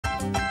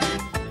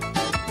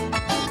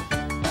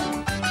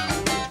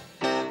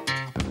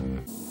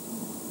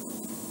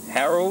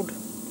Harold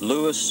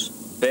Lewis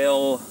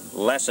Bell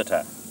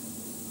Lasseter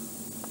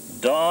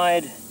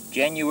died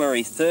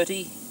January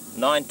 30,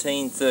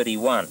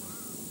 1931.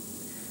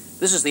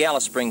 This is the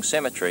Alice Springs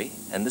Cemetery,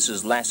 and this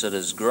is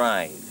Lasseter's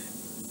grave.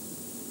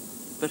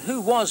 But who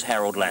was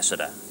Harold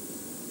Lasseter?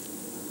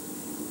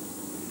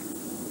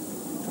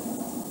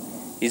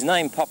 His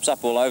name pops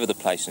up all over the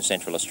place in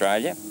Central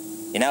Australia.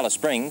 In Alice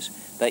Springs,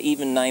 they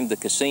even named the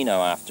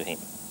casino after him.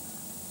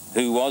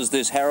 Who was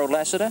this Harold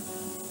Lasseter,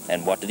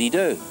 and what did he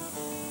do?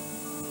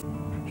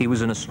 He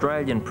was an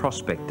Australian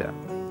prospector.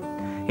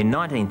 In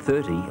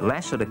 1930,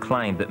 Lasseter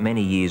claimed that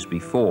many years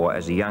before,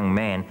 as a young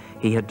man,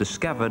 he had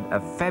discovered a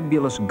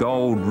fabulous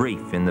gold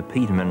reef in the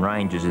Petermann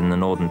Ranges in the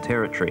Northern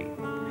Territory.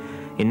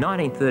 In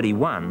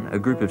 1931, a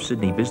group of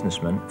Sydney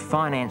businessmen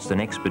financed an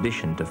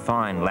expedition to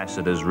find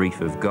Lasseter's reef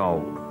of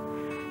gold.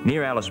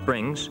 Near Alice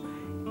Springs,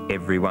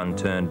 everyone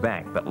turned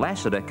back, but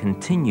Lasseter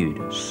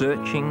continued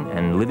searching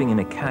and living in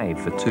a cave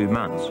for 2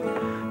 months.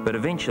 But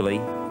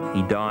eventually,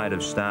 he died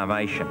of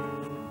starvation.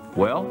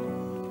 Well,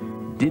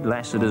 did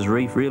Lasseter's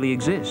reef really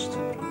exist?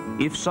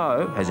 If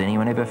so, has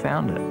anyone ever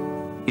found it?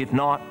 If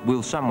not,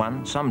 will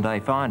someone someday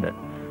find it?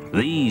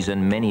 These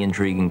and many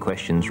intriguing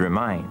questions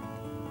remain.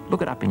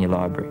 Look it up in your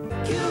library.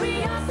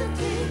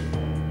 Curiosity.